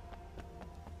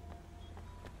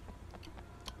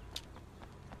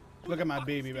 Look at my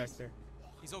baby back there.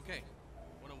 He's okay.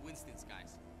 One of Winston's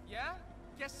guys. Yeah?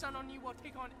 Guess son on you will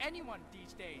take on anyone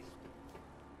these days.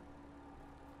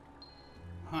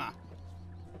 Huh.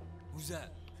 Who's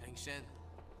that? Feng Shen.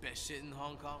 Best shit in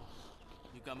Hong Kong.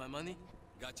 You got my money?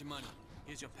 Got your money.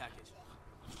 Here's your package.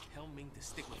 Tell Ming to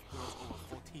stick with girls over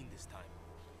 14 this time.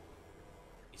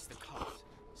 It's the cops.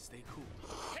 Stay cool.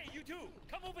 Hey, you two!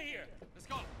 Come over here! Let's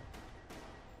go!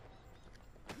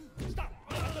 Stop!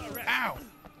 Ow!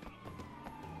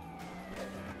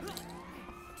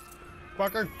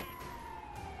 Fucker.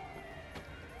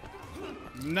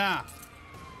 Nah.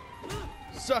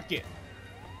 Suck it.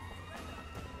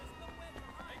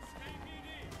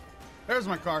 There's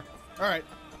my car. All right.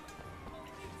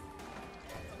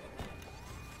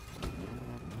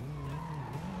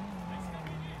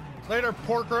 Later,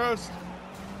 pork roast.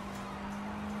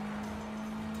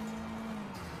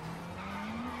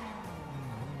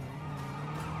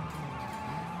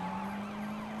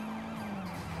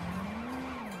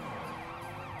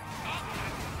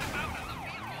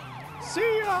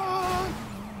 See ya!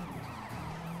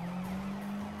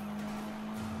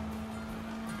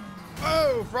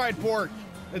 Oh, fried pork.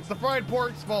 It's the fried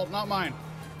pork's fault, not mine.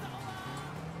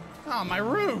 Oh, my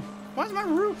roof. Why is my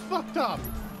roof fucked up?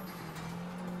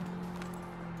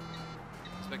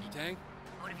 Inspector Tang?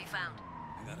 What have you found?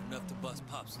 I got enough to bust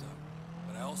Popstar,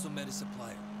 but I also met a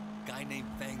supplier, a guy named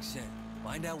Feng Shen.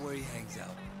 Find out where he hangs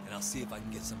out, and I'll see if I can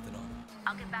get something on him.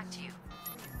 I'll get back to you.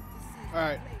 All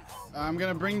right, I'm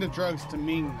gonna bring the drugs to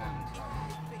Ming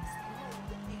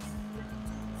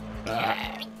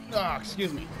then. Oh,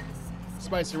 excuse me.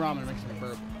 Spicy ramen makes me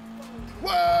burp.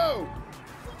 Whoa!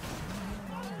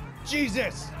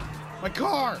 Jesus! My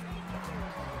car!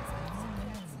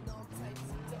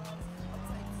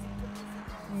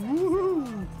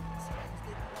 Woohoo!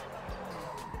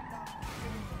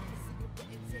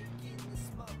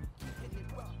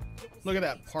 Look at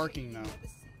that parking though.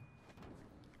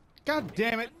 God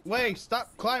damn it. Wait,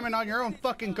 stop climbing on your own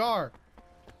fucking car.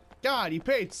 God, you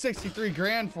paid 63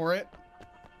 grand for it.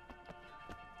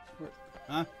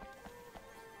 Huh?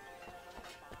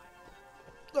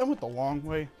 I went the long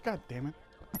way. God damn it.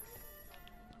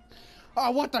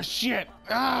 Oh, what the shit?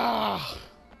 Ah!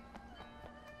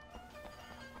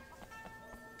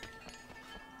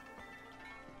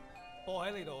 Oh,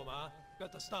 I know, Ma.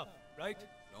 Got the stuff, right?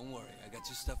 Don't worry, I got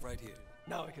your stuff right here.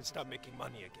 Now I can start making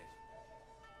money again.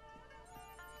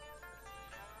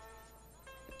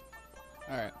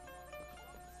 Alright.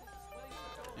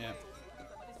 Yeah.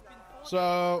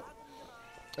 So,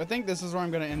 I think this is where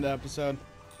I'm going to end the episode.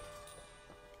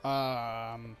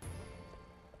 Yeah,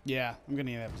 I'm going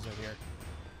to end the episode here.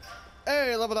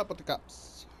 Hey, leveled up with the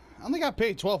cops. I only got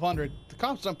paid $1,200. The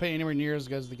cops don't pay anywhere near as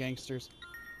good as the gangsters.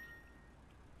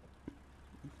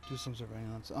 Do some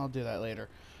surveillance. I'll do that later.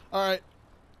 All right.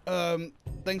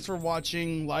 Thanks for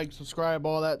watching. Like, subscribe,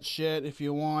 all that shit if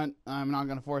you want. I'm not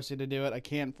gonna force you to do it. I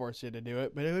can't force you to do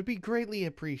it, but it would be greatly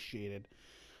appreciated.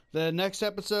 The next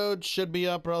episode should be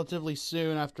up relatively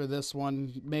soon after this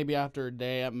one, maybe after a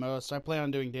day at most. I plan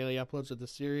on doing daily uploads of the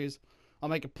series. I'll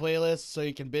make a playlist so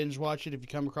you can binge watch it if you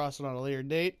come across it on a later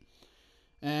date.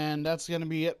 And that's gonna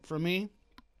be it for me.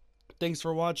 Thanks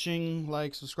for watching.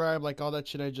 Like, subscribe, like all that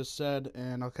shit I just said,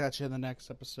 and I'll catch you in the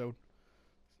next episode.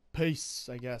 Peace,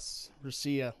 I guess. Or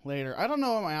see ya later. I don't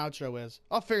know what my outro is.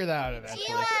 I'll figure that out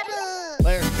eventually.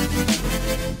 Later.